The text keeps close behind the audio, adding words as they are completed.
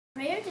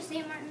Prayer to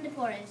St. Martin de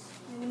Porres.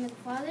 In the name of the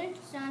Father,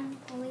 Son,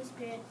 Holy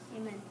Spirit.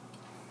 Amen.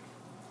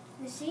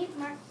 Saint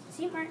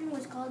Martin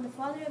was called the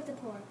Father of the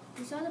Poor.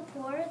 He saw the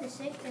poor, the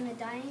sick, and the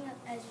dying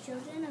as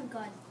children of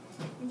God,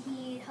 and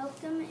he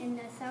helped them in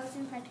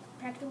 1,000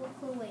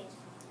 practical ways.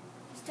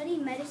 He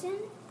studied medicine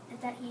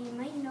that he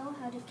might know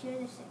how to cure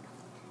the sick.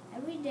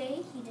 Every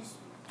day he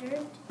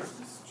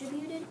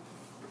distributed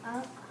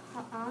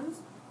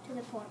alms to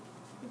the poor.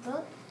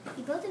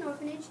 He built an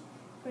orphanage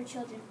for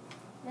children.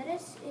 Let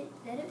us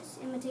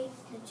imitate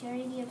the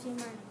charity of St.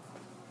 Martin,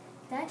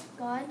 that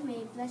God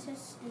may bless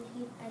us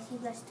as he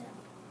blessed him.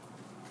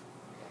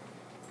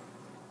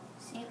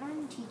 St.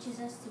 Martin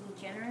teaches us to be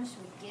generous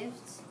with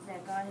gifts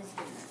that God has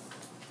given us.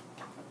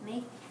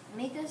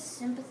 Make us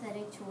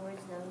sympathetic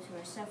towards those who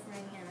are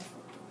suffering and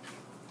afflicted.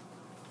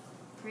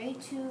 Pray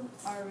to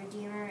our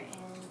Redeemer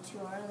and to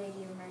Our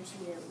Lady of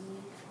Mercy that we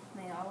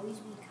may always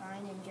be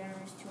kind and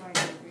generous to our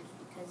neighbors,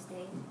 because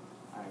they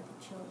are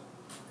the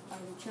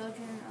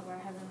children of our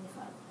Heavenly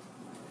Father.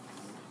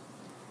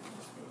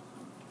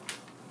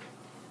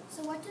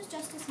 So what does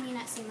justice mean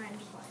at St. Martin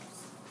de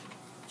Porres?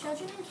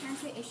 Children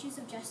encounter issues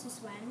of justice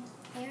when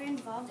they are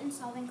involved in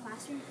solving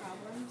classroom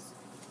problems.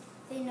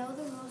 They know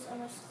the rules of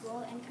a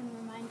school and can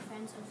remind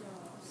friends of the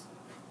rules.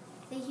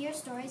 They hear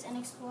stories and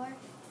explore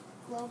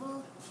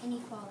global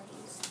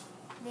inequalities.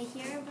 They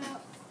hear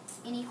about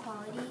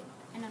inequality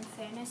and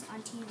unfairness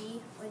on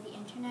TV or the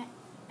internet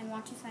and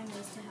want to find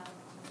ways to help.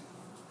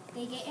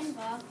 They get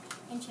involved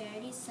in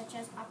charities such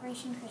as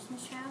Operation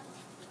Christmas Child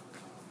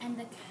and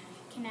the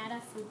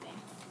Canada Food Bank.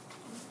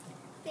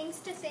 Things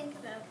to think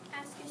about.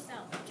 Ask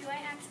yourself, do I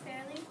act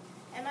fairly?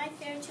 Am I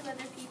fair to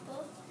other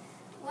people?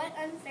 What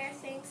unfair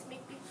things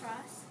make me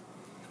cross?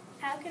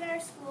 How can our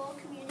school,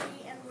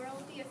 community, and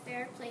world be a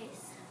fair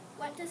place?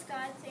 What does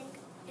God think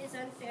is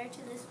unfair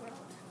to this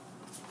world?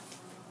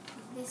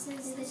 This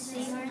is the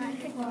St. Martin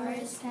de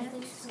Porres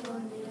Catholic School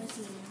in the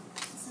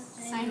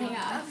signing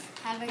off.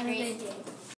 Have a great day.